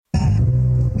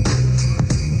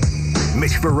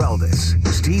Mitch Feraldis,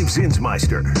 Steve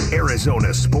Zinsmeister,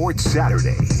 Arizona Sports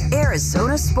Saturday.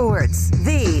 Arizona Sports,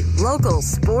 the local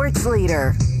sports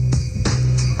leader.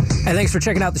 Hey, thanks for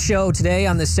checking out the show today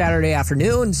on this Saturday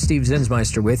afternoon. Steve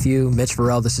Zinsmeister with you. Mitch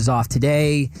Feraldis is off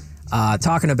today,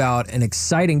 talking about an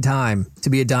exciting time to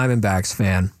be a Diamondbacks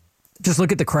fan. Just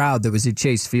look at the crowd that was at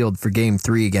Chase Field for Game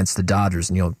 3 against the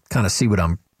Dodgers, and you'll kind of see what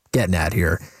I'm getting at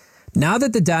here. Now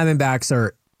that the Diamondbacks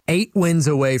are 8 wins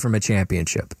away from a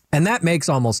championship, and that makes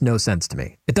almost no sense to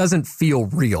me. It doesn't feel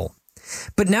real.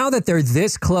 But now that they're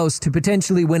this close to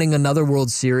potentially winning another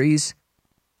World Series,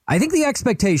 I think the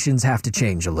expectations have to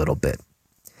change a little bit.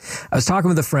 I was talking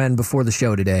with a friend before the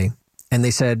show today, and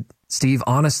they said, Steve,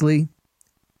 honestly,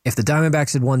 if the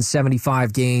Diamondbacks had won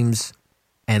 75 games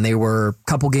and they were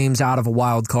a couple games out of a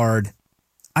wild card,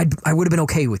 I would have been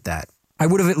okay with that. I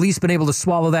would have at least been able to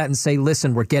swallow that and say,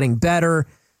 listen, we're getting better.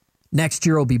 Next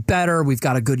year will be better. We've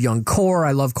got a good young core.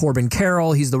 I love Corbin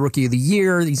Carroll. He's the rookie of the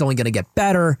year. He's only going to get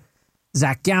better.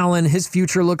 Zach Gallen, his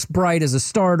future looks bright as a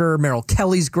starter. Merrill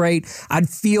Kelly's great. I'd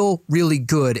feel really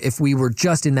good if we were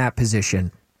just in that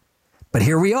position. But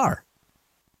here we are.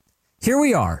 Here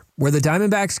we are, where the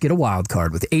Diamondbacks get a wild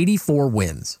card with 84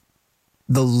 wins.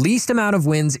 The least amount of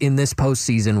wins in this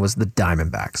postseason was the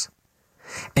Diamondbacks.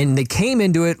 And they came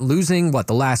into it losing,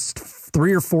 the last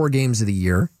 3 or 4 games of the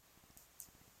year.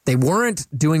 They weren't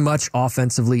doing much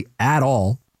offensively at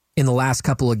all in the last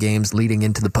couple of games leading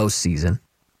into the postseason.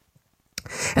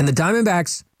 And the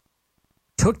Diamondbacks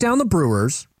took down the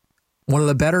Brewers, one of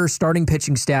the better starting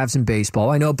pitching staffs in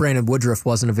baseball. I know Brandon Woodruff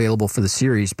wasn't available for the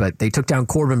series, but they took down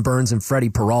Corbin Burns and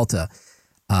Freddie Peralta,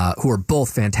 who are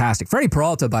both fantastic. Freddie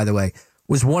Peralta, by the way,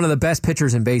 was one of the best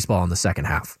pitchers in baseball in the second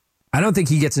half. I don't think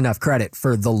he gets enough credit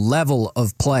for the level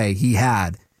of play he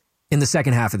had in the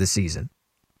second half of the season.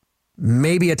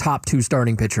 Maybe a top 2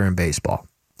 starting pitcher in baseball.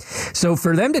 So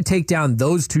for them to take down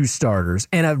those 2 starters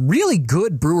and a really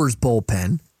good Brewers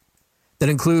bullpen that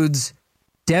includes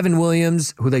Devin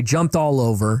Williams, who they jumped all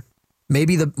over,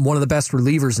 maybe one of the best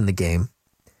relievers in the game,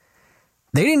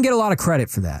 they didn't get a lot of credit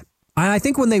for that. And I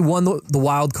think when they won the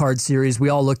wild card series, we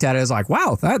all looked at it as like,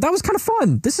 wow, that was kind of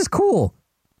fun. This is cool.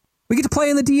 We get to play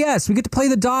in the DS. We get to play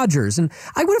the Dodgers. And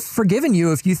I would have forgiven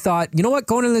you if you thought, you know what,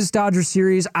 going into this Dodgers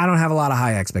series, I don't have a lot of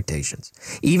high expectations.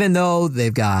 Even though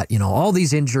they've got, all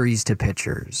these injuries to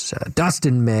pitchers.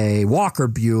 Dustin May, Walker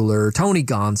Buehler, Tony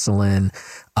Gonsolin.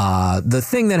 The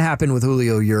thing that happened with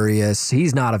Julio Urias,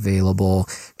 he's not available.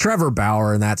 Trevor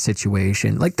Bauer in that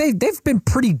situation. They've been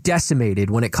pretty decimated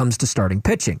when it comes to starting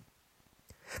pitching.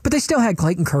 But they still had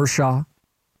Clayton Kershaw,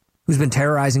 who's been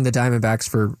terrorizing the Diamondbacks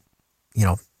for,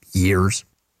 years.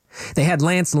 They had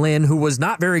Lance Lynn, who was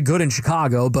not very good in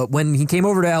Chicago, but when he came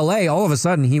over to LA, all of a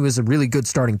sudden he was a really good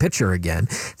starting pitcher again.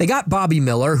 They got Bobby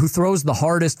Miller, who throws the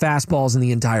hardest fastballs in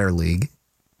the entire league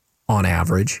on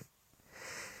average.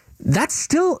 That's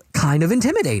still kind of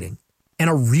intimidating. And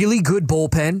a really good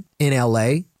bullpen in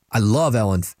LA. I love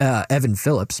Evan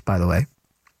Phillips, by the way.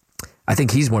 I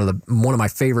think he's one of my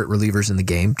favorite relievers in the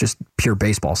game, just pure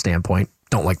baseball standpoint.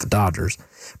 Don't like the Dodgers.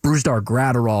 Brusdar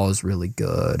Graterol is really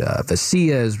good.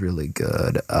 Vesia is really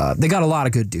good. They got a lot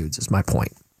of good dudes, is my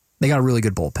point. They got a really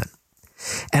good bullpen.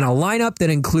 And a lineup that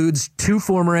includes 2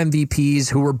 former MVPs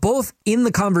who were both in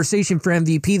the conversation for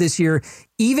MVP this year,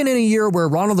 even in a year where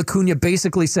Ronald Acuna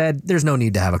basically said, there's no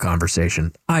need to have a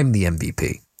conversation. I'm the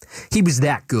MVP. He was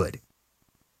that good.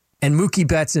 And Mookie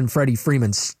Betts and Freddie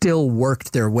Freeman still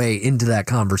worked their way into that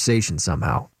conversation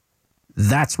somehow.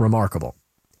 That's remarkable.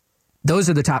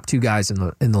 Those are the top 2 guys in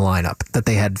the lineup that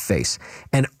they had to face.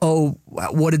 And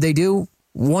what did they do?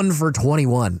 1 for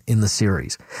 21 in the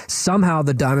series. Somehow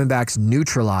the Diamondbacks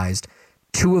neutralized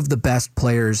 2 of the best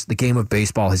players the game of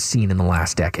baseball has seen in the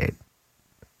last decade.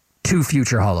 2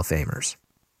 future Hall of Famers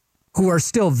who are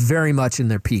still very much in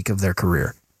their peak of their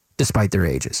career, despite their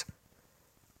ages.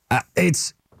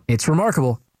 It's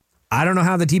remarkable. I don't know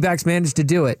how the D-backs managed to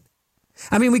do it.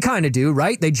 I mean, we kind of do,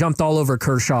 right? They jumped all over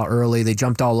Kershaw early. They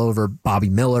jumped all over Bobby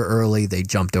Miller early. They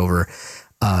jumped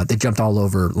all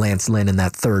over Lance Lynn in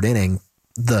that 3rd inning,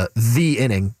 the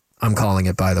inning, I'm calling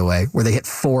it, by the way, where they hit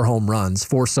 4 home runs,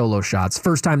 4 solo shots.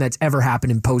 First time that's ever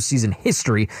happened in postseason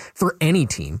history for any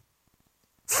team.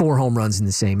 4 home runs in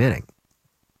the same inning.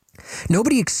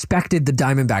 Nobody expected the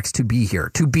Diamondbacks to be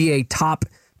here, to be a top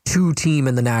 2 team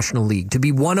in the National League, to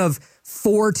be one of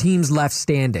 4 teams left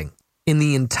standing in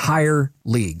the entire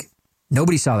league.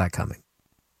 Nobody saw that coming.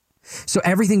 So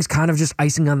everything's kind of just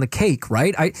icing on the cake,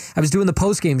 right? I was doing the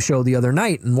postgame show the other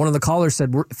night, and one of the callers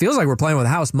said, it feels like we're playing with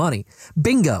house money.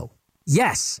 Bingo.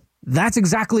 Yes, that's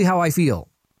exactly how I feel.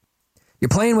 You're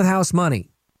playing with house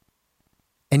money.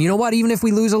 And you know what? Even if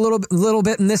we lose a little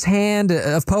bit in this hand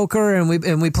of poker and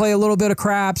we play a little bit of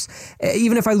craps,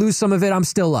 even if I lose some of it, I'm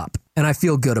still up and I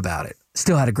feel good about it.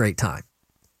 Still had a great time.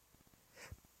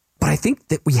 But I think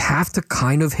that we have to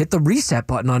kind of hit the reset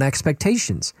button on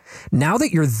expectations. Now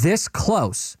that you're this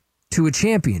close to a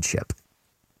championship,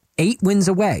 8 wins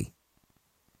away,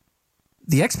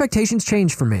 the expectations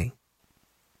change for me.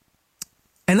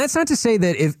 And that's not to say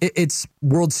that if it's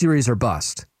World Series or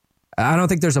bust. I don't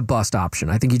think there's a bust option.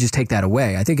 I think you just take that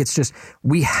away. I think it's just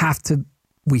we have to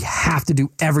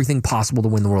do everything possible to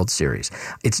win the World Series.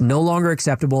 It's no longer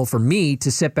acceptable for me to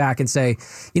sit back and say,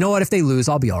 you know what, if they lose,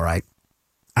 I'll be all right.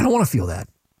 I don't want to feel that.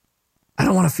 I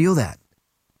don't want to feel that.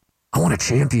 I want a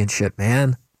championship,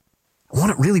 man. I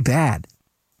want it really bad.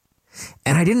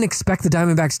 And I didn't expect the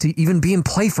Diamondbacks to even be in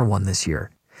play for one this year.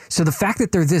 So the fact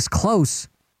that they're this close,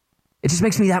 it just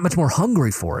makes me that much more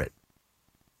hungry for it.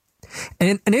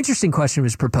 And an interesting question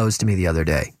was proposed to me the other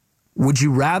day. Would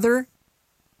you rather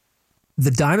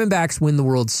the Diamondbacks win the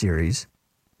World Series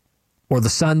or the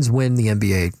Suns win the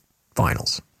NBA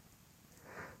Finals?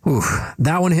 Ooh,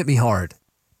 that one hit me hard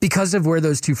because of where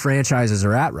those two franchises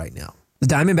are at right now. The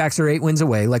Diamondbacks are 8 wins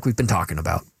away, like we've been talking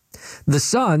about. The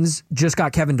Suns just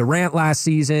got Kevin Durant last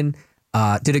season.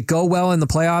 Did it go well in the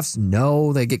playoffs?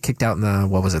 No, they get kicked out in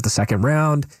the second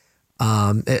round.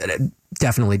 It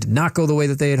definitely did not go the way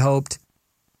that they had hoped.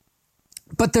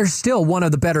 But they're still one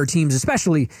of the better teams,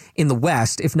 especially in the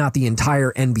West, if not the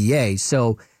entire NBA.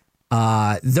 So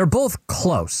they're both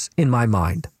close in my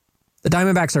mind. The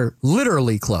Diamondbacks are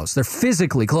literally close. They're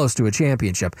physically close to a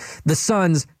championship. The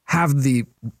Suns have the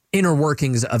inner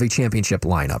workings of a championship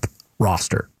lineup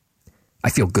roster. I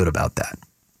feel good about that.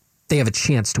 They have a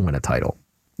chance to win a title.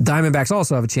 Diamondbacks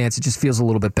also have a chance. It just feels a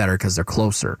little bit better because they're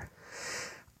closer.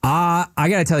 I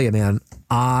got to tell you, man,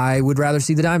 I would rather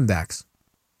see the Diamondbacks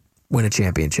win a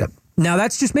championship. Now,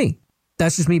 that's just me.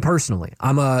 That's just me personally.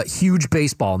 I'm a huge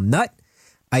baseball nut.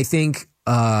 I think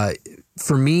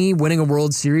for me, winning a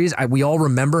World Series, we all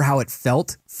remember how it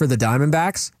felt for the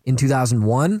Diamondbacks in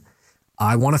 2001.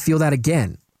 I want to feel that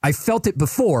again. I felt it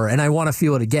before, and I want to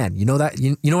feel it again. You know that?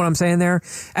 You know what I'm saying there?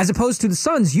 As opposed to the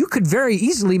Suns, you could very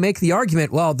easily make the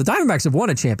argument, well, the Diamondbacks have won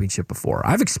a championship before.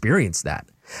 I've experienced that.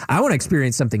 I want to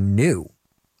experience something new.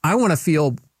 I want to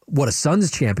feel what a Suns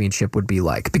championship would be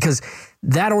like, because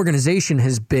that organization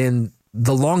has been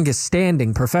the longest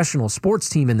standing professional sports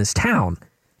team in this town,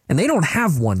 and they don't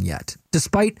have one yet,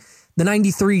 despite the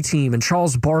 93 team and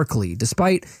Charles Barkley,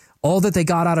 despite all that they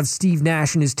got out of Steve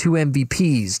Nash and his 2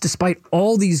 MVPs, despite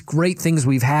all these great things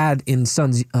we've had in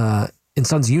Suns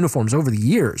uniforms over the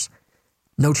years,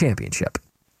 no championship.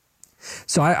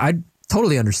 So I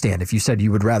totally understand if you said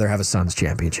you would rather have a Suns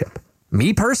championship.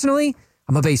 Me personally,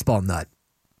 I'm a baseball nut.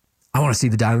 I want to see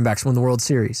the Diamondbacks win the World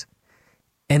Series.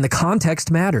 And the context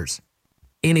matters.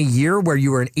 In a year where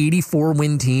you were an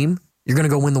 84-win team, you're going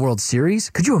to go win the World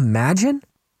Series? Could you imagine?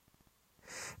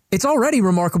 It's already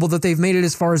remarkable that they've made it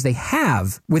as far as they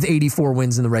have with 84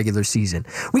 wins in the regular season.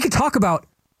 We could talk about,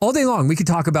 all day long, we could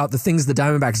talk about the things the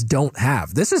Diamondbacks don't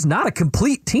have. This is not a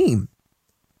complete team.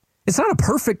 It's not a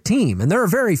perfect team, and there are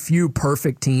very few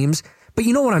perfect teams, but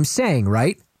you know what I'm saying,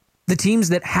 right? The teams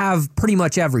that have pretty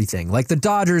much everything, like the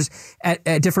Dodgers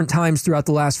at different times throughout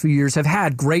the last few years have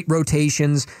had great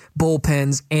rotations,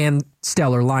 bullpens, and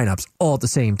stellar lineups all at the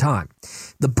same time.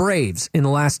 The Braves in the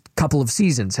last couple of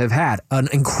seasons have had an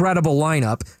incredible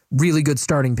lineup, really good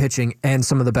starting pitching, and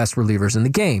some of the best relievers in the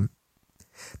game.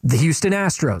 The Houston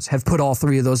Astros have put all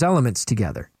three of those elements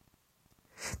together.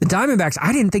 The Diamondbacks,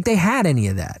 I didn't think they had any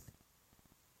of that.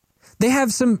 They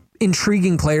have some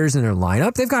intriguing players in their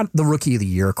lineup. They've got the Rookie of the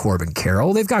Year, Corbin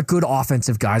Carroll. They've got good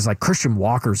offensive guys like Christian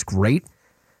Walker's great.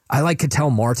 I like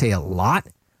Ketel Marte a lot.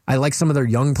 I like some of their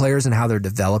young players and how they're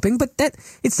developing, but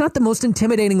it's not the most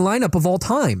intimidating lineup of all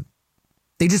time.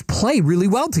 They just play really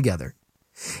well together.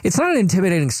 It's not an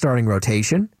intimidating starting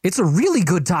rotation. It's a really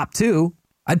good top 2.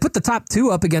 I'd put the top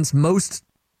 2 up against most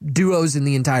duos in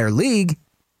the entire league.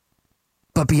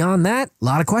 But beyond that, a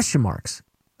lot of question marks.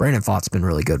 Brandon Pfaadt's been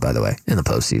really good, by the way, in the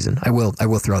postseason. I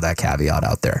will throw that caveat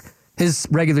out there. His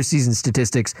regular season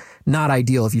statistics, not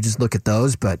ideal if you just look at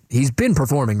those, but he's been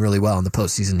performing really well in the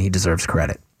postseason. He deserves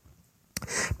credit.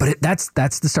 But that's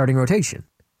the starting rotation.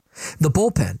 The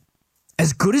bullpen,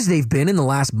 as good as they've been in the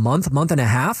last month and a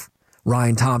half,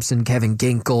 Ryan Thompson, Kevin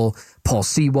Ginkel, Paul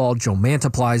Sewald, Joe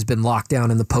Mantiply has been locked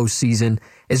down in the postseason.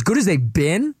 As good as they've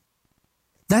been,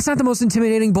 that's not the most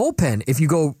intimidating bullpen if you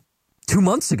go 2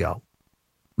 months ago.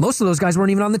 Most of those guys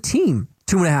weren't even on the team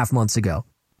 2.5 months ago.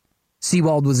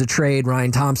 Sewald was a trade.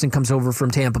 Ryan Thompson comes over from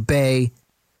Tampa Bay.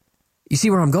 You see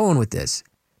where I'm going with this?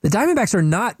 The Diamondbacks are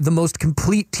not the most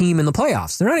complete team in the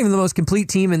playoffs. They're not even the most complete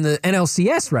team in the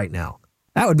NLCS right now.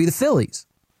 That would be the Phillies.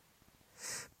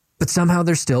 But somehow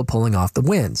they're still pulling off the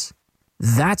wins.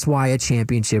 That's why a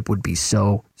championship would be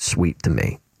so sweet to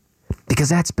me. Because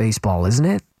that's baseball, isn't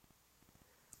it?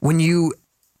 When you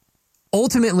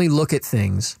ultimately look at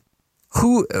things,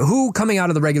 who coming out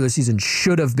of the regular season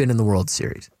should have been in the World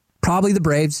Series? Probably the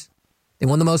Braves. They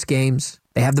won the most games.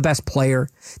 They have the best player.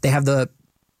 They have the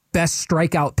best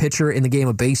strikeout pitcher in the game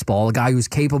of baseball, a guy who's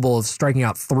capable of striking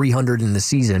out 300 in the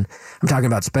season. I'm talking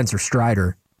about Spencer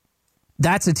Strider.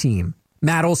 That's a team.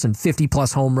 Matt Olson,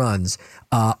 50-plus home runs.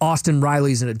 Austin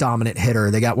Riley's a dominant hitter.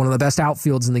 They got one of the best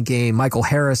outfields in the game. Michael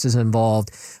Harris is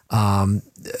involved.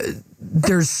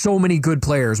 There's so many good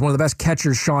players. One of the best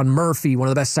catchers, Sean Murphy. One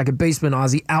of the best second basemen,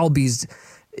 Ozzie Albies.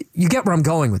 You get where I'm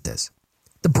going with this.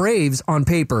 The Braves, on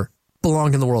paper,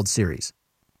 belong in the World Series.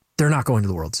 They're not going to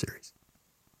the World Series.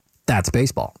 That's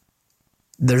baseball.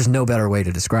 There's no better way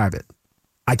to describe it.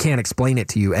 I can't explain it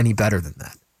to you any better than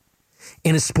that.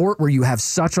 In a sport where you have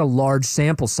such a large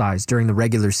sample size during the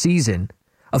regular season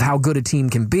of how good a team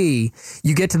can be,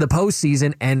 you get to the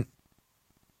postseason and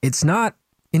it's not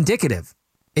indicative.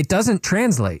 It doesn't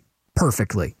translate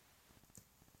perfectly.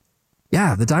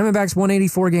 Yeah, the Diamondbacks won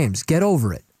 84 games. Get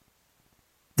over it.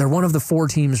 They're one of the 4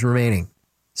 teams remaining,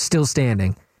 still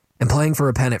standing, and playing for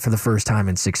a pennant for the first time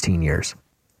in 16 years.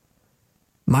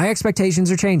 My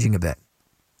expectations are changing a bit.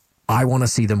 I want to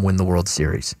see them win the World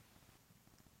Series.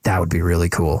 That would be really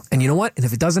cool. And you know what? And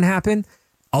if it doesn't happen,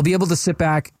 I'll be able to sit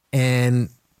back and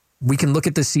we can look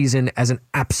at this season as an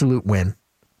absolute win.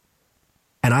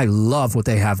 And I love what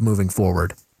they have moving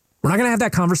forward. We're not going to have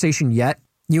that conversation yet,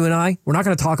 you and I. We're not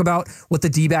going to talk about what the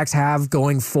D-backs have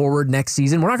going forward next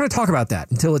season. We're not going to talk about that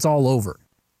until it's all over,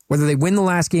 whether they win the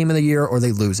last game of the year or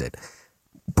they lose it.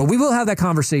 But we will have that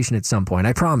conversation at some point,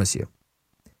 I promise you.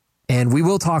 And we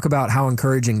will talk about how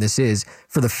encouraging this is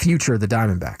for the future of the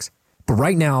Diamondbacks. But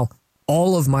right now,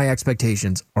 all of my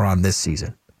expectations are on this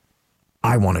season.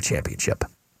 I want a championship.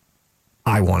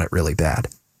 I want it really bad.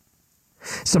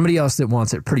 Somebody else that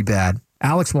wants it pretty bad,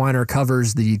 Alex Weiner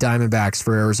covers the Diamondbacks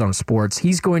for Arizona Sports.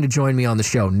 He's going to join me on the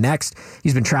show next.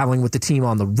 He's been traveling with the team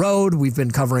on the road. We've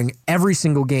been covering every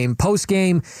single game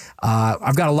post-game.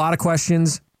 I've got a lot of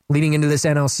questions leading into this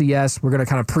NLCS. We're going to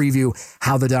kind of preview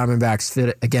how the Diamondbacks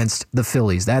fit against the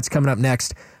Phillies. That's coming up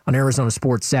next on Arizona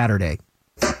Sports Saturday.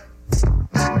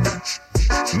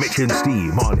 Mitch and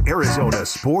Steve on Arizona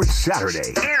Sports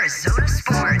Saturday. Arizona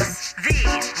Sports, the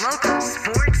local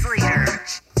sports leader.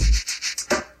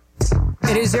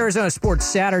 It is Arizona Sports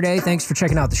Saturday. Thanks for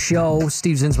checking out the show.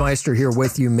 Steve Zinsmeister here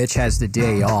with you. Mitch has the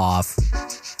day off.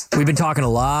 We've been talking a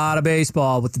lot of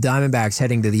baseball with the Diamondbacks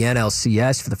heading to the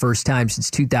NLCS for the first time since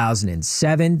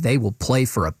 2007. They will play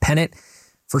for a pennant.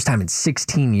 First time in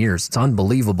 16 years. It's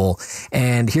unbelievable.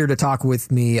 And here to talk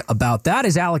with me about that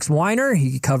is Alex Weiner.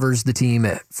 He covers the team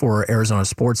for Arizona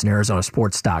Sports and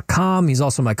ArizonaSports.com. He's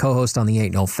also my co-host on the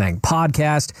Ain't No Fang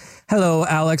podcast. Hello,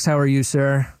 Alex. How are you,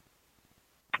 sir?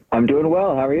 I'm doing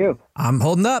well. How are you? I'm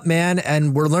holding up, man.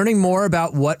 And we're learning more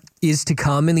about what is to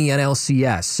come in the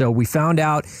NLCS. So we found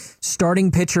out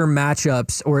starting pitcher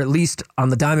matchups, or at least on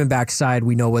the Diamondback side,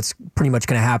 we know what's pretty much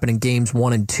going to happen in games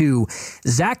 1 and 2.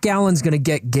 Zach Gallen's going to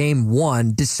get game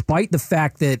 1, despite the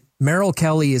fact that Merrill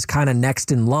Kelly is kind of next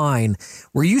in line.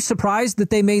 Were you surprised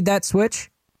that they made that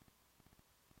switch?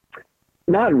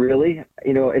 Not really.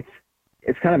 You know, it's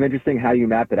kind of interesting how you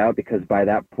map it out, because by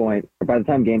that point, or by the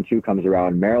time game 2 comes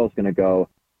around, Merrill's going to go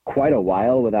quite a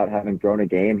while without having thrown a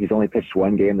game. He's only pitched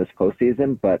 1 game this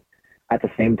postseason, but at the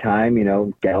same time, you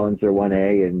know, Gallen's their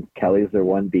 1A and Kelly's their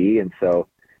 1B. And so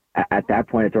at that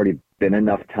point, it's already been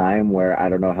enough time where I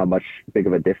don't know how much big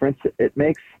of a difference it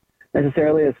makes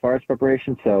necessarily as far as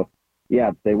preparation. So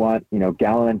yeah, they want, you know,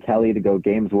 Gallen and Kelly to go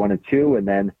games 1 and 2, and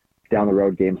then down the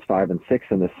road games 5 and 6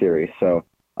 in this series. So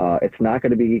it's not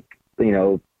going to be, you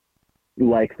know,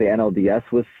 like the NLDS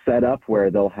was set up, where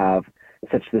they'll have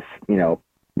such this, you know,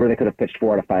 where they could have pitched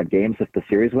 4 out of 5 games if the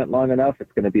series went long enough.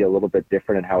 It's going to be a little bit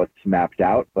different in how it's mapped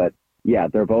out. But yeah,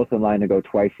 they're both in line to go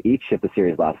twice each if the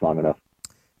series lasts long enough.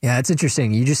 Yeah, it's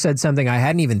interesting. You just said something I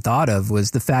hadn't even thought of,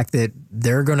 was the fact that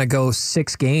they're going to go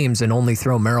 6 games and only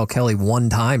throw Merrill Kelly 1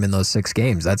 time in those 6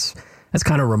 games. That's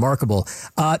kind of remarkable.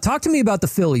 Talk to me about the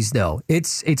Phillies, though.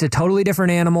 It's a totally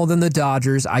different animal than the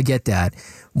Dodgers. I get that.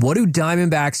 What do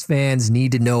Diamondbacks fans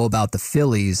need to know about the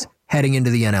Phillies heading into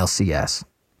the NLCS?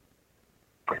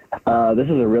 This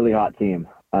is a really hot team.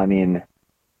 I mean,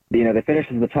 you know, they finished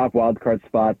in the top wild card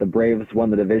spot. The Braves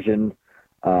won the division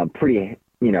pretty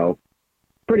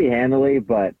handily,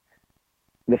 but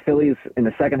the Phillies in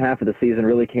the second half of the season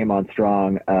really came on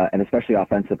strong, and especially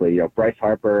offensively. Bryce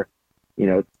Harper,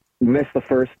 missed the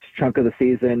first chunk of the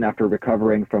season after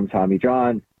recovering from Tommy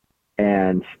John,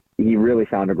 and he really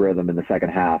found a rhythm in the second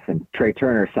half. And Trey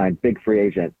Turner signed big free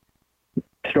agent,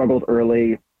 struggled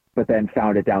early, but then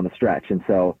found it down the stretch. And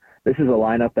so this is a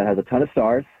lineup that has a ton of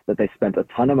stars that they spent a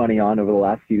ton of money on over the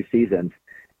last few seasons,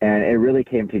 and it really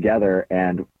came together.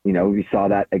 And we saw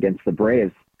that against the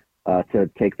Braves to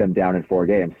take them down in 4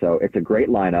 games. So it's a great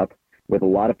lineup with a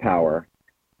lot of power.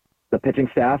 The pitching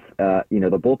staff, the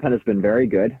bullpen has been very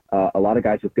good. A lot of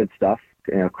guys with good stuff.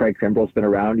 Craig Kimbrell's been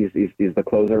around. He's the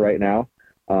closer right now,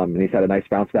 and he's had a nice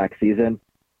bounce back season.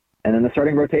 And then the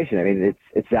starting rotation. I mean,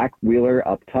 it's Zach Wheeler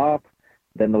up top.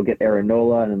 Then they'll get Aaron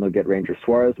Nola, and then they'll get Ranger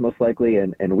Suarez most likely.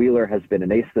 And Wheeler has been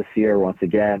an ace this year once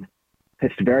again.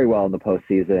 Pitched very well in the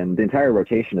postseason. The entire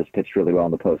rotation has pitched really well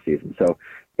in the postseason. So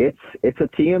it's a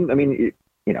team. I mean,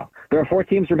 there are 4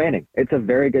 teams remaining. It's a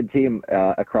very good team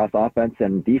across offense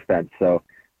and defense. So,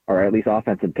 or at least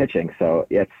offense and pitching. So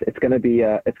it's going to be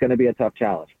a tough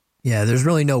challenge. Yeah, there's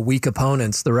really no weak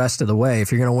opponents the rest of the way.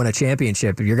 If you're going to win a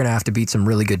championship, you're going to have to beat some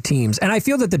really good teams. And I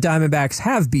feel that the Diamondbacks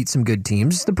have beat some good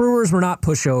teams. The Brewers were not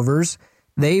pushovers.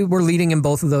 They were leading in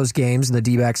both of those games, and the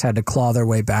D-backs had to claw their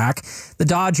way back. The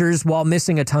Dodgers, while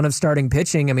missing a ton of starting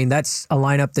pitching, I mean, that's a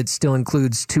lineup that still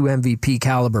includes 2 MVP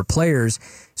caliber players.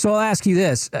 So I'll ask you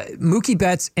this. Mookie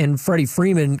Betts and Freddie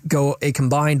Freeman go a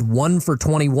combined 1 for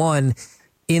 21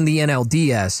 in the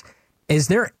NLDS. Is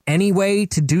there any way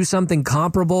to do something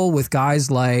comparable with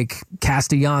guys like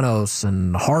Castellanos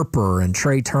and Harper and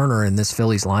Trey Turner in this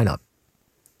Phillies lineup?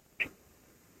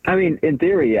 I mean, in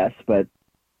theory, yes, but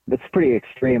it's pretty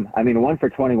extreme. I mean, 1 for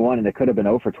 21, and it could have been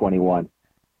 0 for 21.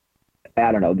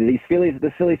 I don't know. This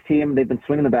Phillies team, they've been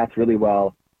swinging the bats really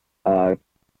well. In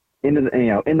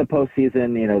the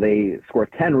postseason, they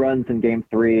scored 10 runs in Game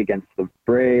 3 against the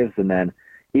Braves, and then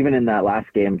even in that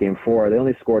last game, Game 4, they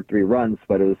only scored 3 runs,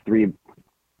 but it was 3,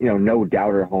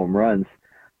 no-doubter home runs.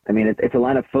 I mean, it's a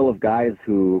lineup full of guys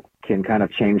who can kind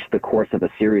of change the course of a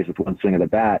series with one swing of the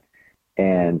bat.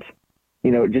 And,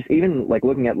 just even like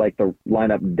looking at like the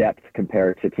lineup depth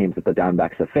compared to teams that the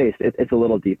Diamondbacks have faced, it's a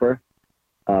little deeper.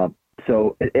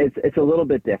 So it's a little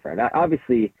bit different.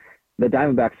 Obviously, the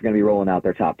Diamondbacks are going to be rolling out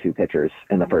their top 2 pitchers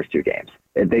in the first 2 games.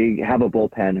 They have a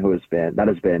bullpen that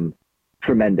has been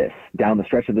tremendous down the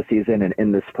stretch of the season and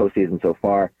in this postseason so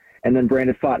far. And then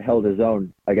Brandon Pfaadt held his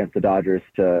own against the Dodgers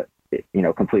to,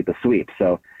 complete the sweep.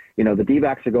 So, the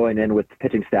D-backs are going in with the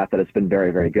pitching staff that has been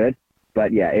very, very good.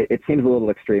 But yeah, it seems a little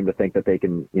extreme to think that they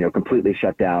can, completely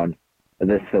shut down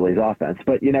this Phillies offense.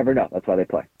 But you never know. That's why they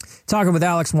play. Talking with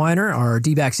Alex Weiner, our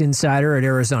D-backs insider at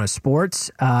Arizona Sports.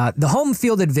 The home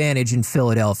field advantage in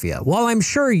Philadelphia. While I'm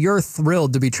sure you're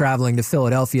thrilled to be traveling to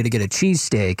Philadelphia to get a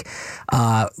cheesesteak,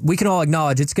 we can all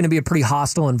acknowledge it's going to be a pretty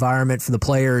hostile environment for the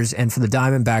players and for the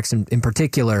Diamondbacks in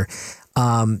particular.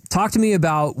 Talk to me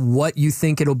about what you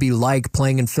think it'll be like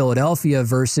playing in Philadelphia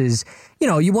versus,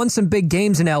 you won some big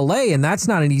games in LA, and that's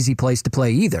not an easy place to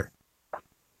play either.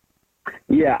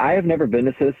 Yeah, I have never been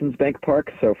to Citizens Bank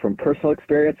Park, so from personal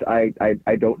experience,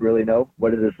 I don't really know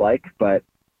what it is like. But,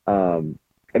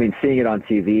 seeing it on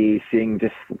TV, seeing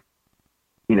just,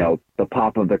 the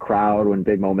pop of the crowd when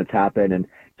big moments happen and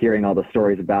hearing all the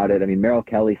stories about it. I mean, Merrill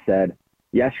Kelly said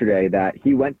yesterday that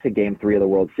he went to Game 3 of the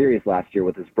World Series last year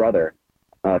with his brother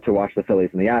to watch the Phillies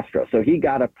and the Astros. So he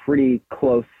got a pretty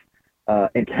close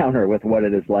encounter with what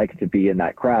it is like to be in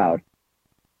that crowd.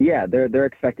 Yeah, they're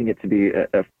expecting it to be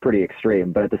a pretty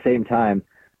extreme, but at the same time,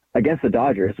 against the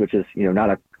Dodgers, which is not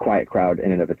a quiet crowd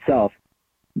in and of itself,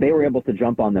 they were able to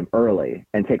jump on them early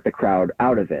and take the crowd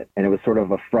out of it, and it was sort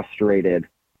of a frustrated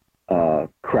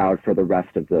crowd for the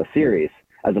rest of the series,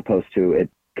 as opposed to it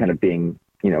kind of being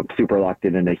super locked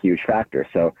in and a huge factor.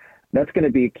 So that's going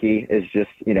to be key. Is just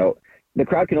the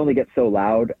crowd can only get so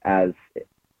loud as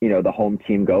the home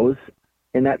team goes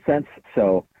in that sense.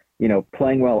 So.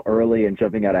 Playing well early and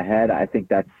jumping out ahead, I think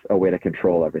that's a way to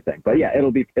control everything. But yeah,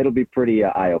 it'll be pretty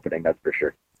eye-opening, that's for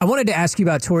sure. I wanted to ask you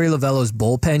about Torey Lovullo's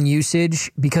bullpen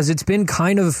usage because it's been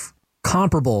kind of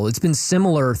comparable. It's been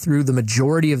similar through the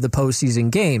majority of the postseason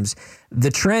games.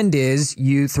 The trend is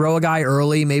you throw a guy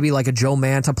early, maybe like a Joe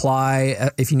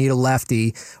Mantiply if you need a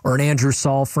lefty, or an Andrew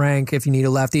Saalfrank if you need a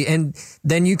lefty, and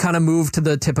then you kind of move to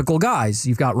the typical guys.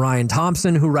 You've got Ryan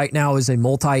Thompson, who right now is a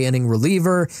multi-inning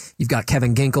reliever. You've got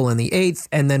Kevin Ginkel in the 8th,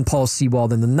 and then Paul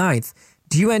Sewald in the 9th.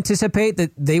 Do you anticipate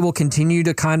that they will continue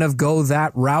to kind of go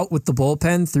that route with the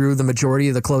bullpen through the majority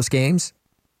of the close games?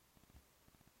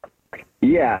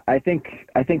 Yeah, I think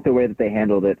the way that they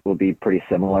handled it will be pretty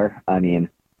similar. I mean,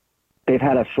 they've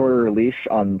had a shorter leash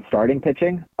on starting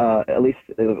pitching, at least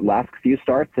the last few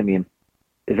starts. I mean,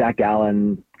 Zach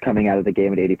Gallen coming out of the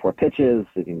game at 84 pitches.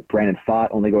 I mean, Brandon Pfaadt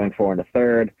only going 4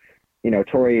 1/3.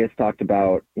 Torrey has talked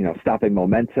about, stopping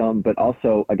momentum, but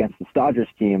also against the Dodgers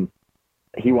team,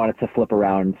 he wanted to flip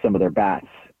around some of their bats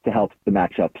to help the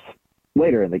matchups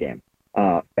later in the game.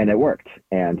 And it worked.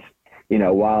 And,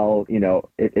 while,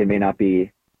 it may not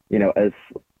be, as,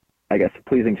 I guess,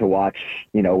 pleasing to watch,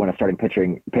 when a starting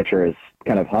pitcher is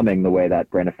kind of humming the way that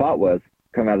Brandon Pfaadt was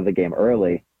coming out of the game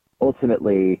early,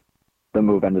 ultimately the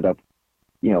move ended up,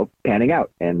 panning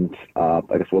out. And I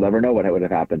guess we'll never know what would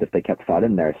have happened if they kept Pfaadt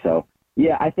in there. So,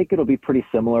 yeah, I think it'll be pretty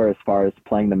similar as far as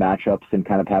playing the matchups and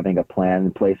kind of having a plan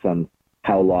in place on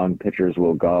how long pitchers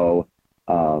will go,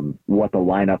 what the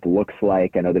lineup looks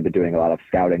like. I know they've been doing a lot of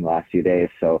scouting last few days.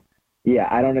 So, yeah,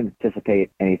 I don't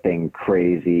anticipate anything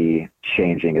crazy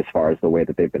changing as far as the way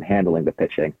that they've been handling the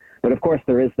pitching. But, of course,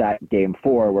 there is that game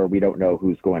 4 where we don't know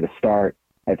who's going to start,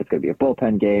 if it's going to be a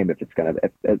bullpen game, if it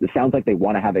sounds like they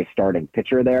want to have a starting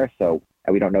pitcher there. So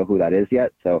we don't know who that is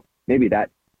yet. So maybe that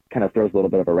kind of throws a little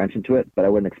bit of a wrench into it, but I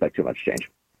wouldn't expect too much change.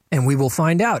 And we will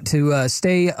find out. To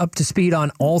stay up to speed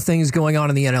on all things going on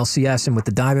in the NLCS and with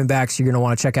the Diamondbacks, you're going to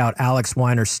want to check out Alex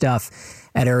Weiner's stuff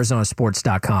at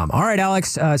ArizonaSports.com. All right,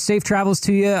 Alex, safe travels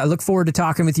to you. I look forward to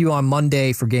talking with you on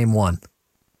Monday for Game 1.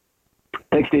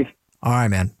 Thanks, Steve. All right,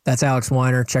 man. That's Alex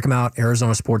Weiner. Check him out,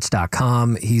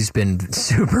 ArizonaSports.com. He's been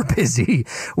super busy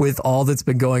with all that's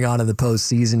been going on in the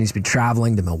postseason. He's been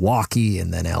traveling to Milwaukee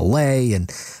and then LA.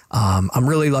 And I'm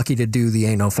really lucky to do the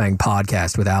Ain't No Fang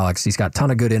podcast with Alex. He's got a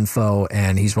ton of good info,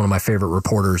 and he's one of my favorite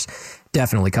reporters,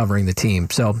 definitely covering the team.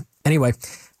 So anyway,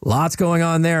 lots going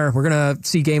on there. We're going to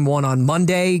see Game 1 on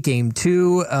Monday, Game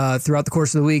 2 throughout the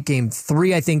course of the week, Game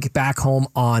 3, I think, back home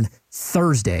on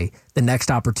Thursday, the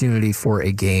next opportunity for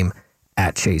a game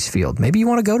at Chase Field. Maybe you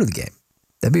want to go to the game.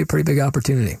 That'd be a pretty big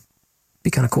opportunity. Be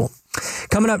kind of cool.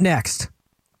 Coming up next,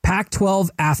 Pac-12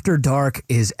 After Dark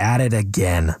is at it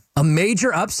again. A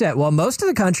major upset while most of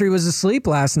the country was asleep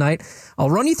last night. I'll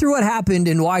run you through what happened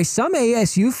and why some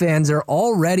ASU fans are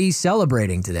already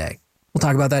celebrating today. We'll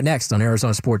talk about that next on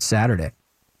Arizona Sports Saturday.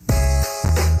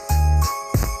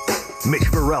 Mitch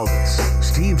Varelvis,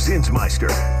 Steve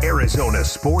Zinsmeister, Arizona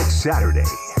Sports Saturday.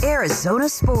 Arizona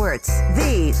Sports,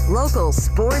 the local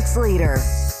sports leader.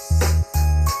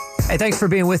 Hey, thanks for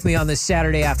being with me on this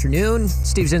Saturday afternoon.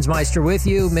 Steve Zinsmeister with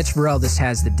you. Mitch Varelvis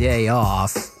has the day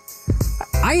off.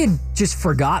 I had just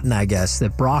forgotten, I guess,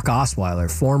 that Brock Osweiler,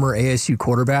 former ASU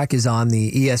quarterback, is on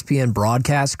the ESPN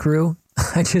broadcast crew.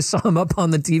 I just saw him up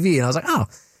on the TV, and I was like, oh,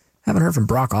 haven't heard from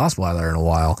Brock Osweiler in a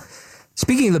while.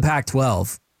 Speaking of the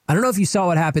Pac-12, I don't know if you saw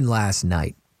what happened last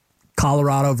night.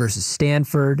 Colorado versus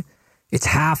Stanford. It's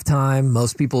halftime.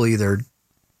 Most people either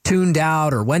tuned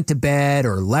out or went to bed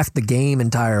or left the game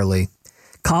entirely.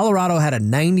 Colorado had a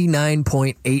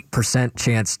 99.8%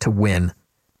 chance to win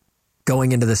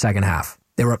going into the second half.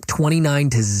 They were up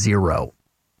 29-0.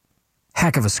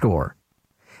 Heck of a score.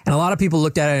 And a lot of people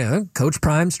looked at it, Coach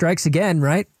Prime strikes again,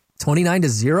 right?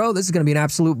 29-0. This is going to be an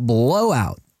absolute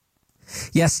blowout.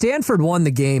 Yeah, Stanford won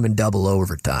the game in double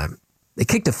overtime. They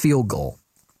kicked a field goal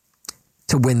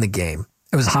to win the game.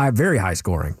 It was very high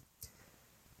scoring.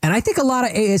 And I think a lot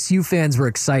of ASU fans were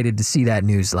excited to see that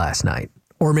news last night.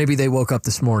 Or maybe they woke up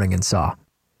this morning and saw,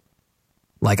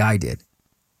 like I did.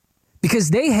 Because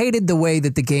they hated the way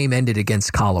that the game ended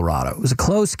against Colorado. It was a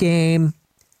close game.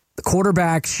 The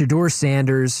quarterback, Shedeur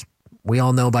Sanders, we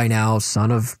all know by now,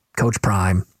 son of Coach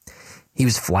Prime, he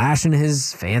was flashing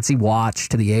his fancy watch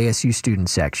to the ASU student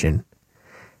section.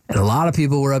 And a lot of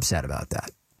people were upset about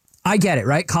that. I get it,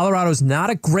 right? Colorado's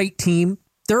not a great team.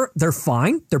 They're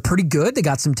fine. They're pretty good. They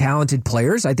got some talented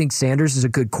players. I think Sanders is a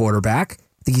good quarterback.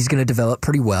 I think he's going to develop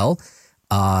pretty well.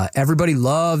 Everybody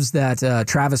loves that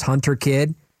Travis Hunter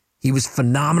kid. He was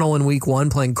phenomenal in week 1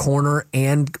 playing corner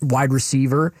and wide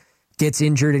receiver. Gets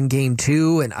injured in game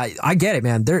 2. And I get it,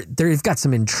 man. They've got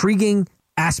some intriguing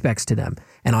aspects to them.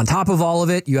 And on top of all of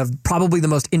it, you have probably the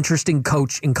most interesting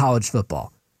coach in college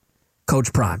football.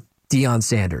 Coach Prime, Deion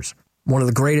Sanders. One of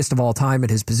the greatest of all time at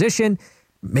his position.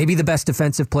 Maybe the best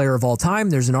defensive player of all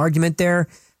time. There's an argument there,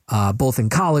 both in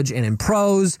college and in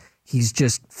pros. He's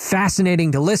just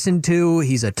fascinating to listen to.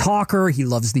 He's a talker. He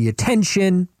loves the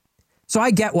attention. So I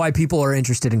get why people are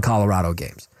interested in Colorado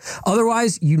games.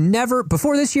 Otherwise,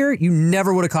 before this year, you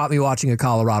never would have caught me watching a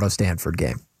Colorado-Stanford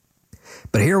game.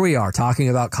 But here we are talking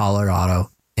about Colorado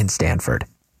and Stanford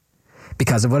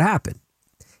because of what happened.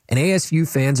 And ASU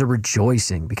fans are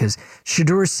rejoicing because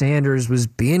Shedeur Sanders was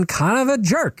being kind of a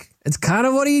jerk. It's kind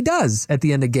of what he does at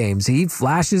the end of games. He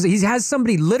has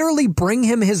somebody literally bring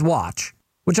him his watch,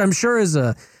 which I'm sure is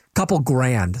a couple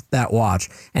grand, that watch,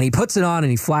 and he puts it on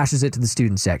and he flashes it to the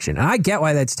student section. And I get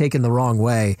why that's taken the wrong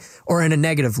way or in a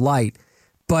negative light.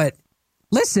 But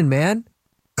listen, man,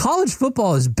 college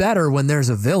football is better when there's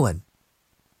a villain.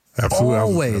 Absolutely.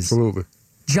 Always. Absolutely.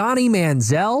 Johnny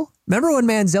Manziel. Remember when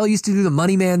Manziel used to do the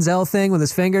Money Manziel thing with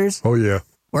his fingers? Oh, yeah.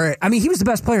 Where, I mean, he was the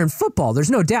best player in football.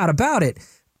 There's no doubt about it.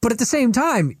 But at the same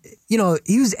time, you know,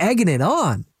 he was egging it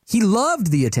on. He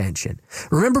loved the attention.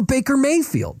 Remember Baker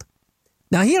Mayfield?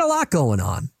 Now, he had a lot going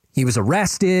on. He was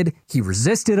arrested. He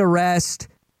resisted arrest.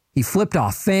 He flipped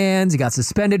off fans. He got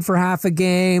suspended for half a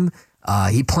game.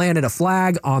 He planted a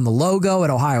flag on the logo at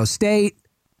Ohio State.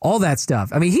 All that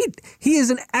stuff. I mean, he is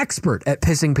an expert at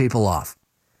pissing people off.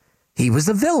 He was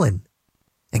the villain.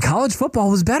 And college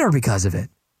football was better because of it.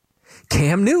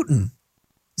 Cam Newton.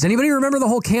 Does anybody remember the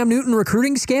whole Cam Newton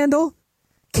recruiting scandal?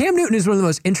 Cam Newton is one of the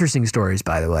most interesting stories,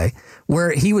 by the way,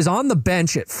 where he was on the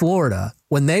bench at Florida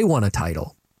when they won a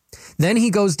title. Then he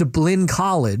goes to Blinn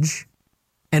College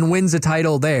and wins a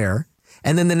title there.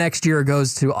 And then the next year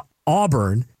goes to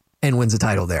Auburn and wins a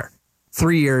title there.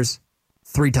 3 years,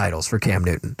 3 titles for Cam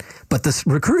Newton. But this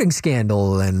recruiting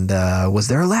scandal and was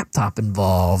there a laptop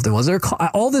involved and was there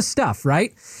all this stuff,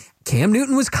 right? Cam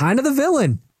Newton was kind of the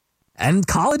villain. And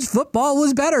college football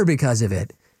was better because of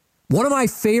it. One of my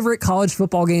favorite college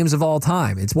football games of all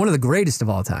time, it's one of the greatest of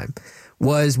all time,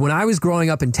 was when I was growing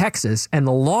up in Texas and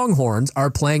the Longhorns are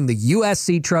playing the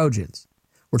USC Trojans.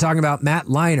 We're talking about Matt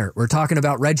Leinart. We're talking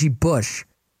about Reggie Bush.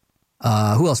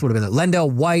 Who else would have been there? Lendell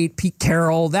White, Pete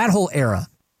Carroll, that whole era.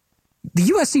 The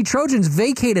USC Trojans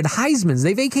vacated Heismans.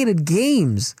 They vacated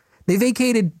games. They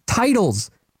vacated titles.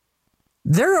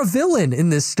 They're a villain in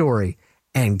this story.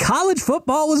 And college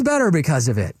football was better because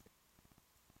of it.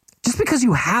 Just because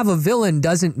you have a villain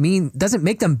doesn't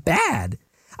make them bad.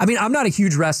 I mean, I'm not a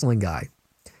huge wrestling guy,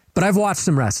 but I've watched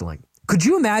some wrestling. Could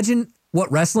you imagine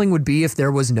what wrestling would be if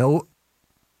there was no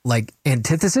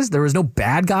antithesis? There was no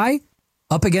bad guy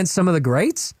up against some of the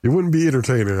greats? It wouldn't be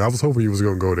entertaining. I was hoping you was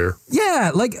going to go there.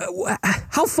 Yeah,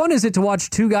 how fun is it to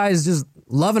watch two guys just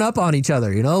loving up on each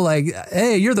other, you know? Like,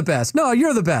 hey, you're the best. No,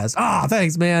 you're the best. Oh,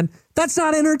 thanks, man. That's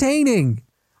not entertaining.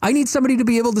 I need somebody to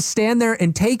be able to stand there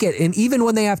and take it. And even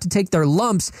when they have to take their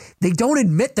lumps, they don't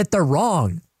admit that they're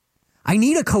wrong. I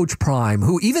need a Coach Prime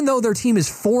who, even though their team is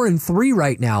 4-3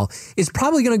 right now, is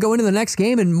probably going to go into the next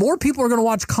game and more people are going to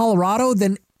watch Colorado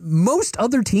than most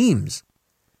other teams.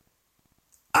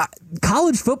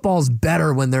 College football is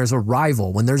better when there's a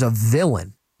rival, when there's a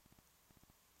villain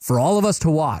for all of us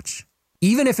to watch,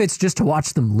 even if it's just to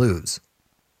watch them lose.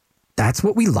 That's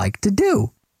what we like to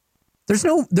do. There's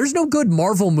no good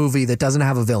Marvel movie that doesn't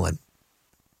have a villain.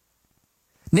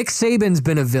 Nick Saban's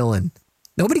been a villain.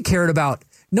 Nobody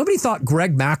thought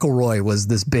Greg McElroy was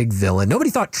this big villain. Nobody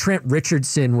thought Trent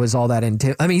Richardson was all that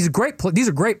into. I mean, these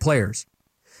are great players,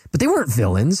 but they weren't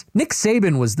villains. Nick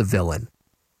Saban was the villain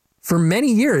for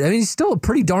many years. I mean, he's still a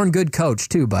pretty darn good coach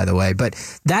too, by the way, but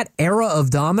that era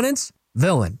of dominance,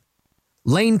 villain.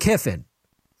 Lane Kiffin,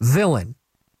 villain.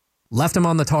 Left him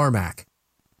on the tarmac.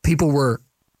 People were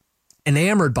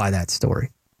enamored by that story.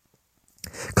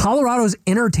 Colorado's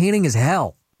entertaining as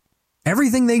hell.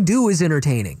 Everything they do is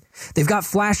entertaining. They've got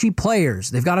flashy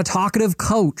players. They've got a talkative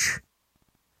coach.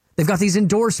 They've got these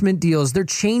endorsement deals. They're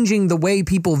changing the way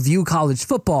people view college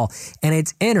football, and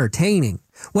it's entertaining.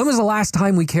 When was the last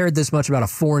time we cared this much about a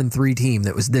 4-3 team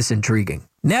that was this intriguing?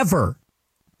 Never.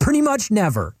 Pretty much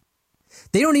never.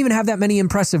 They don't even have that many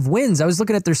impressive wins. I was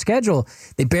looking at their schedule.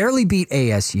 They barely beat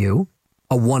ASU,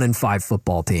 a 1-5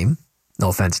 football team. No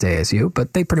offense to ASU,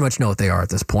 but they pretty much know what they are at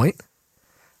this point.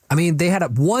 I mean, they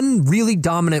had one really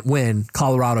dominant win,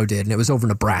 Colorado did, and it was over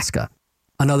Nebraska,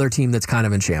 another team that's kind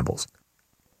of in shambles.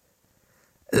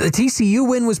 The TCU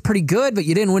win was pretty good, but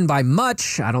you didn't win by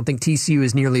much. I don't think TCU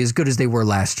is nearly as good as they were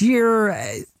last year.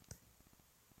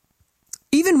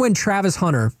 Even when Travis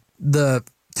Hunter, the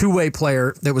two-way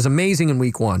player that was amazing in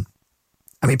week 1,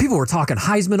 I mean, people were talking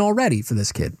Heisman already for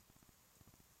this kid.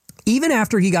 Even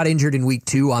after he got injured in week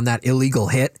 2 on that illegal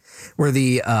hit where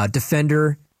the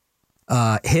defender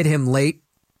hit him late,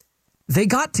 they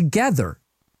got together.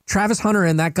 Travis Hunter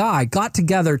and that guy got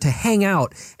together to hang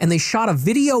out, and they shot a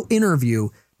video interview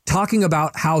talking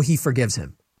about how he forgives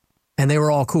him. And they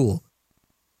were all cool.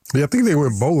 Yeah, I think they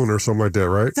went bowling or something like that,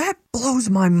 right? That blows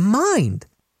my mind.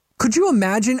 Could you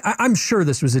imagine? I'm sure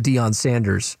this was a Deion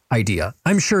Sanders idea.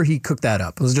 I'm sure he cooked that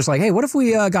up. It was just like, hey, what if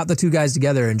we got the two guys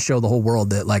together and show the whole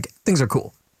world that, like, things are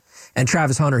cool. And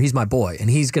Travis Hunter, he's my boy, and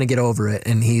he's going to get over it,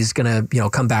 and he's going to,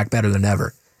 come back better than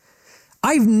ever.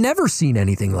 I've never seen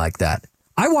anything like that.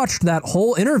 I watched that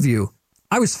whole interview.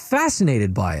 I was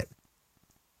fascinated by it.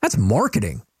 That's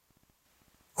marketing.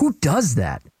 Who does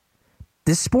that?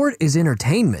 This sport is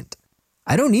entertainment.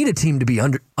 I don't need a team to be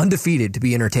undefeated to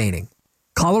be entertaining.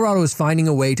 Colorado is finding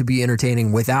a way to be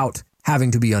entertaining without having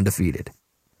to be undefeated.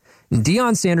 And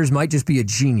Deion Sanders might just be a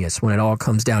genius when it all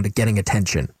comes down to getting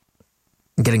attention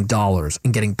and getting dollars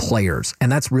and getting players.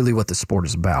 And that's really what the sport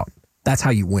is about. That's how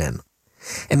you win.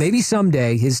 And maybe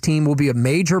someday his team will be a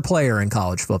major player in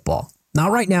college football.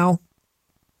 Not right now,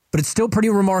 but it's still pretty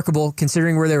remarkable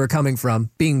considering where they were coming from,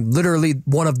 being literally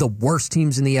one of the worst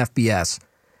teams in the FBS.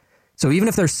 So even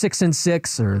if they're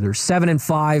 6-6 or they're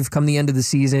 7-5 come the end of the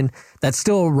season, that's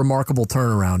still a remarkable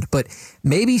turnaround. But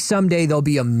maybe someday there'll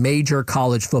be a major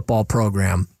college football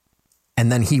program,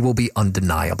 and then he will be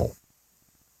undeniable.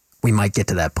 We might get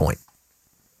to that point.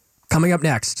 Coming up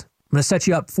next, I'm going to set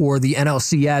you up for the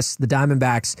NLCS, the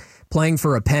Diamondbacks playing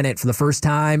for a pennant for the first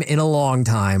time in a long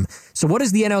time. So what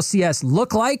does the NLCS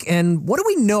look like, and what do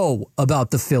we know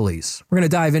about the Phillies? We're going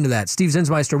to dive into that. Steve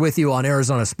Zinsmeister with you on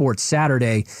Arizona Sports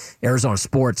Saturday. Arizona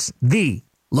Sports, the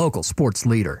local sports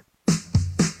leader.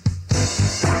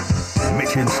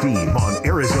 Mitch and Steve on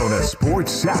Arizona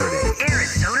Sports Saturday.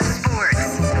 Arizona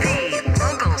Sports, the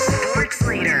local sports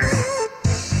leader.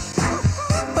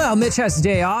 Well, Mitch has the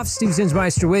day off. Steve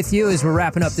Zinsmeister with you as we're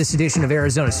wrapping up this edition of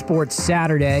Arizona Sports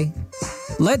Saturday.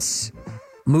 Let's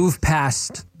move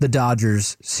past the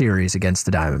Dodgers series against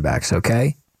the Diamondbacks,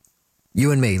 okay?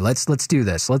 You and me, let's do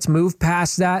this. Let's move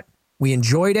past that. We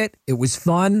enjoyed it. It was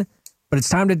fun, but it's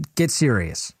time to get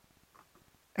serious.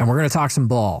 And we're going to talk some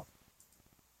ball.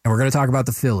 And we're going to talk about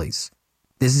the Phillies.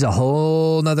 This is a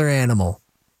whole nother animal.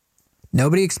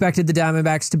 Nobody expected the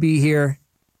Diamondbacks to be here.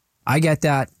 I get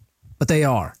that, but they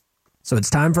are. So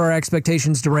it's time for our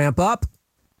expectations to ramp up.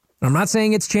 And I'm not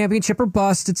saying it's championship or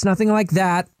bust. It's nothing like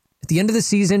that. At the end of the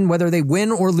season, whether they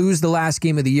win or lose the last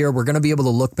game of the year, we're going to be able to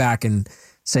look back and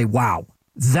say, wow,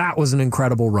 that was an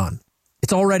incredible run.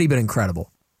 It's already been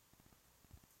incredible.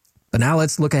 But now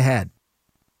let's look ahead.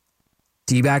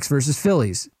 D-backs versus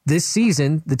Phillies. This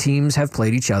season, the teams have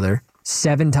played each other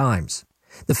 7 times.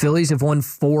 The Phillies have won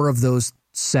 4 of those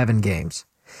 7 games.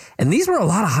 And these were a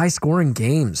lot of high-scoring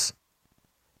games.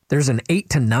 There's an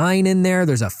 8-9 in there.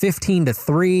 There's a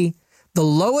 15-3. The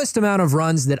lowest amount of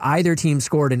runs that either team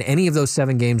scored in any of those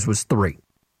 7 games was 3.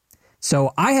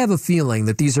 So I have a feeling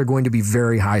that these are going to be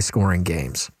very high-scoring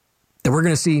games. That we're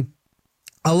going to see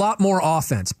a lot more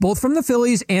offense, both from the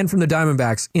Phillies and from the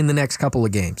Diamondbacks in the next couple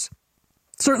of games.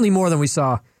 Certainly more than we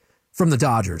saw from the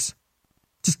Dodgers.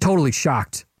 Just totally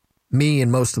shocked me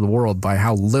and most of the world by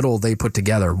how little they put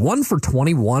together. 1 for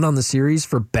 21 on the series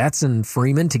for Betts and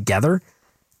Freeman together.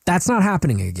 That's not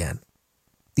happening again.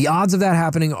 The odds of that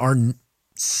happening are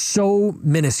so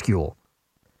minuscule.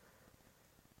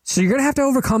 So you're going to have to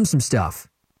overcome some stuff.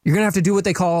 You're going to have to do what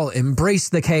they call embrace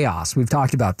the chaos. We've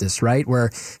talked about this, right? Where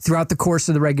throughout the course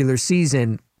of the regular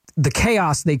season, the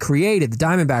chaos they created, the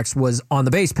Diamondbacks, was on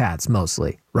the base paths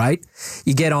mostly, right?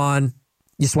 You get on,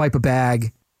 you swipe a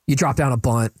bag, you drop down a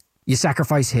bunt, you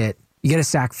sacrifice hit, you get a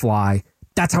sac fly.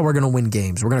 That's how we're going to win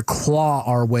games. We're going to claw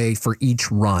our way for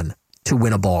each run to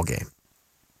win a ball game.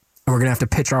 And we're going to have to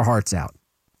pitch our hearts out.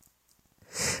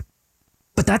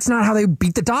 But that's not how they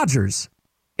beat the Dodgers.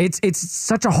 It's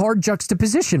such a hard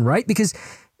juxtaposition, right? Because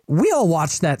we all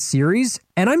watched that series,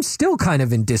 and I'm still kind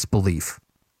of in disbelief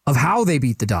of how they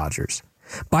beat the Dodgers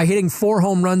by hitting 4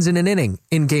 home runs in an inning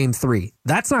in Game 3.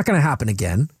 That's not going to happen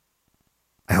again.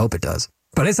 I hope it does,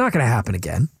 but it's not going to happen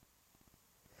again.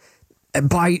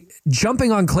 By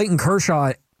jumping on Clayton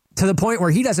Kershaw to the point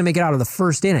where he doesn't make it out of the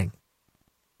first inning.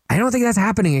 I don't think that's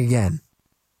happening again.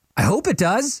 I hope it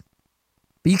does,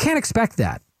 but you can't expect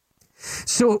that.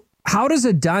 So how does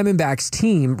a Diamondbacks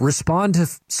team respond to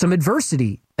some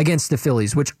adversity against the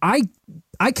Phillies, which I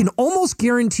can almost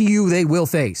guarantee you they will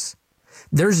face?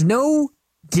 There's no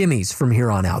gimmies from here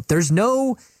on out. There's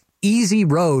no easy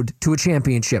road to a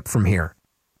championship from here.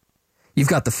 You've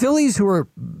got the Phillies, who are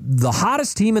the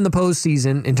hottest team in the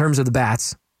postseason in terms of the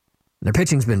bats. Their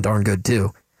pitching's been darn good,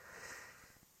 too.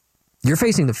 You're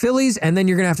facing the Phillies, and then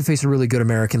you're going to have to face a really good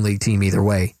American League team either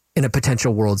way in a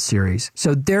potential World Series.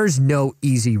 So there's no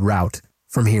easy route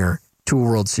from here to a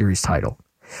World Series title.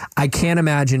 I can't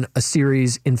imagine a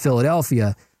series in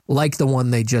Philadelphia like the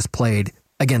one they just played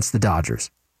against the Dodgers.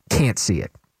 Can't see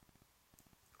it.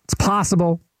 It's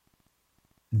possible.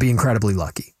 Be incredibly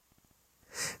lucky.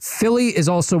 Philly is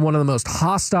also one of the most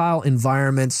hostile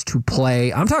environments to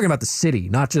play. I'm talking about the city,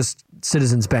 not just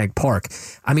Citizens Bank Park.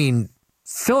 I mean,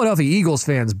 Philadelphia Eagles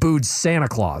fans booed Santa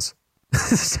Claus.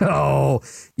 So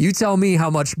you tell me how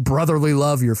much brotherly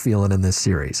love you're feeling in this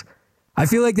series. I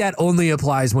feel like that only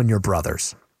applies when you're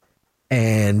brothers.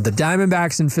 And the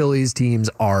Diamondbacks and Phillies teams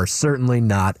are certainly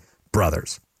not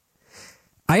brothers.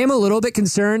 I am a little bit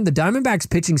concerned. The Diamondbacks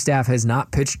pitching staff has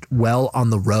not pitched well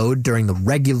on the road during the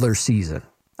regular season.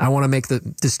 I want to make the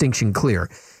distinction clear.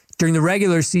 During the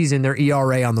regular season, their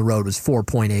ERA on the road was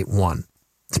 4.81.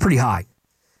 It's pretty high.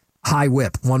 High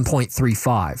whip,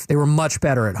 1.35. They were much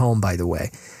better at home, by the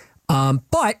way.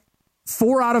 But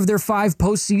 4 out of their 5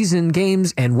 postseason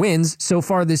games and wins so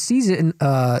far this season,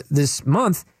 this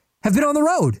month, have been on the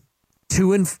road.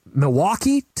 2 in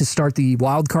Milwaukee to start the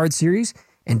wild card series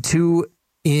and 2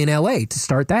 in LA to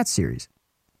start that series.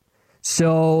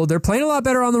 So they're playing a lot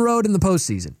better on the road in the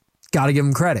postseason. Got to give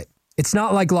them credit. It's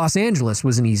not like Los Angeles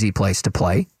was an easy place to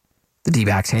play. The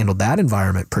D-backs handled that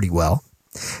environment pretty well.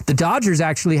 The Dodgers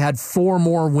actually had 4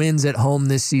 more wins at home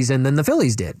this season than the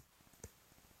Phillies did.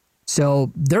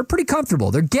 So they're pretty comfortable.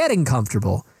 They're getting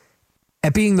comfortable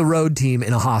at being the road team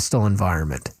in a hostile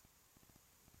environment.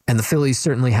 And the Phillies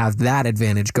certainly have that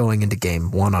advantage going into game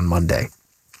 1 on Monday.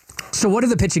 So what do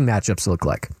the pitching matchups look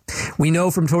like? We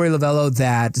know from Torey Lovullo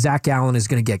that Zach Gallen is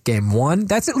going to get game 1.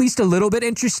 That's at least a little bit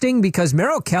interesting because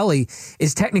Merrill Kelly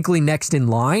is technically next in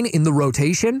line in the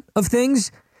rotation of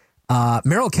things.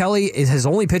 Merrill Kelly has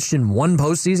only pitched in 1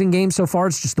 postseason game so far.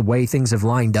 It's just the way things have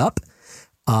lined up.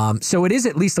 So it is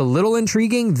at least a little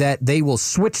intriguing that they will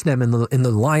switch them in the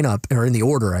lineup, or in the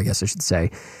order, I guess I should say.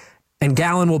 And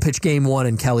Gallen will pitch game 1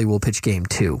 and Kelly will pitch game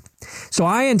 2. So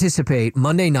I anticipate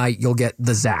Monday night you'll get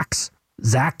the Zacks.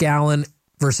 Zach Gallen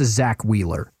versus Zach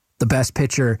Wheeler, the best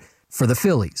pitcher for the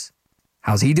Phillies.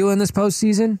 How's he doing this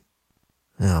postseason?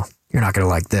 No, you're not going to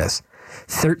like this.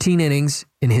 13 innings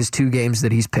in his 2 games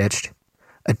that he's pitched.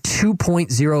 A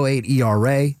 2.08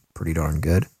 ERA. Pretty darn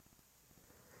good.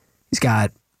 He's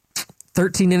got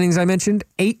 13 innings, I mentioned,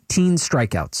 18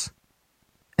 strikeouts,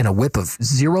 and a whip of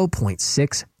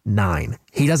 0.69.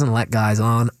 He doesn't let guys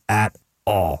on at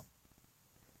all.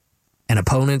 And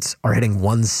opponents are hitting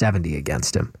 170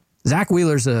 against him. Zach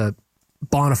Wheeler's a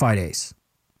bona fide ace.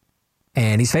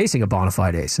 And he's facing a bona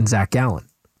fide ace in Zach Gallen.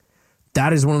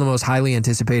 That is one of the most highly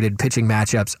anticipated pitching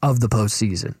matchups of the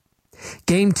postseason.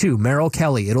 Game 2, Merrill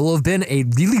Kelly. It'll have been a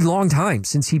really long time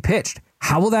since he pitched.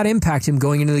 How will that impact him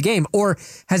going into the game? Or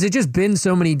has it just been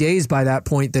so many days by that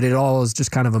point that it all is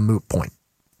just kind of a moot point?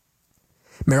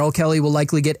 Merrill Kelly will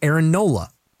likely get Aaron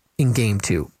Nola in game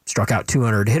 2. Struck out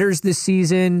 200 hitters this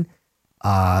season.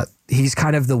 He's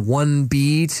kind of the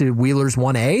 1B to Wheeler's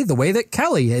 1A, the way that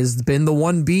Kelly has been the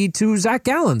 1B to Zach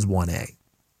Gallen's 1A.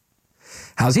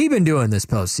 How's he been doing this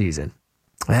postseason?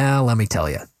 Well, let me tell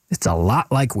you, it's a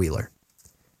lot like Wheeler.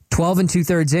 12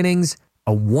 2/3 innings,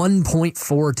 a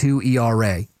 1.42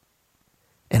 ERA,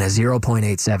 and a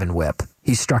 0.87 whip.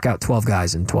 He struck out 12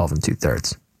 guys in 12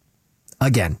 2/3.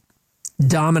 Again,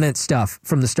 dominant stuff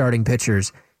from the starting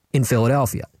pitchers in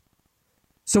Philadelphia.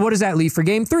 So what does that leave for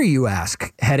game 3, you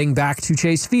ask? Heading back to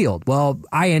Chase Field. Well,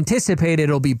 I anticipate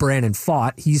it'll be Brandon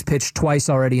Pfaadt. He's pitched twice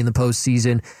already in the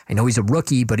postseason. I know he's a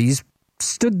rookie, but he's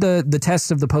stood the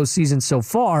tests of the postseason so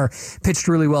far. Pitched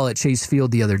really well at Chase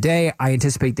Field the other day. I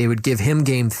anticipate they would give him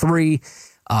game 3.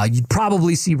 You'd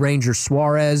probably see Ranger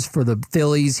Suarez for the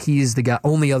Phillies. He is the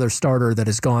only other starter that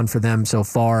has gone for them so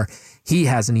far. He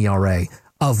has an ERA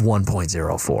of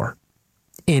 1.04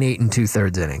 in 8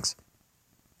 2/3 innings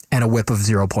and a whip of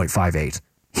 0.58.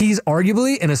 He's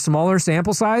arguably, in a smaller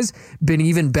sample size, been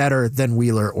even better than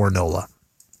Wheeler or Nola.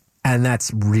 And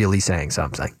that's really saying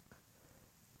something.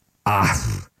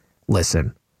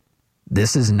 Listen,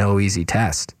 this is no easy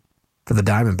test for the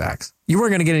Diamondbacks. You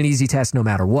weren't going to get an easy test no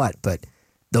matter what, but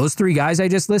those 3 guys I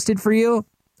just listed for you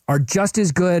are just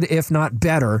as good, if not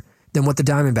better, than what the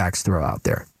Diamondbacks throw out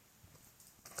there.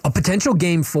 A potential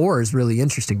game 4 is really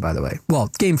interesting, by the way.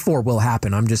 Well, game 4 will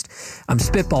happen. I'm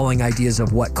spitballing ideas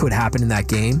of what could happen in that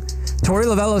game. Torey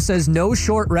Lovullo says no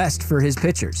short rest for his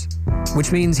pitchers,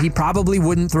 which means he probably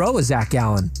wouldn't throw a Zach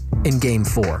Gallen in game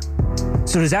 4.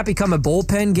 So does that become a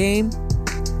bullpen game?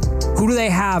 Who do they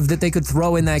have that they could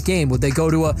throw in that game? Would they go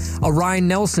to a Ryan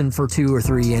Nelson for 2 or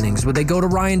 3 innings? Would they go to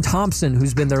Ryan Thompson,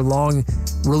 who's been their long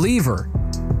reliever?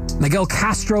 Miguel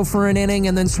Castro for an inning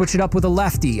and then switch it up with a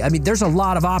lefty. I mean, there's a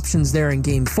lot of options there in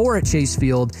game 4 at Chase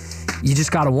Field. You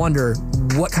just got to wonder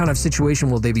what kind of situation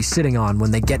will they be sitting on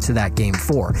when they get to that game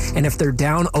 4. And if they're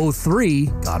down 0-3,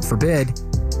 God forbid,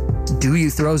 do you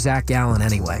throw Zach Gallen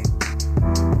anyway?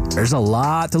 There's a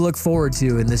lot to look forward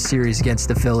to in this series against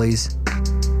the Phillies.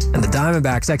 And the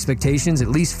Diamondbacks' expectations, at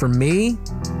least for me,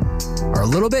 are a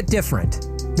little bit different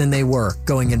than they were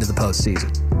going into the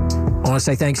postseason. I want to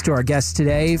say thanks to our guests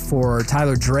today, for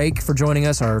Tyler Drake for joining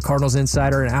us, our Cardinals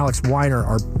insider, and Alex Weiner,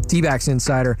 our D-backs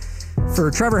insider. For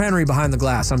Trevor Henry behind the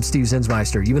glass, I'm Steve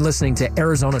Zinsmeister. You've been listening to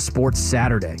Arizona Sports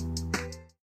Saturday.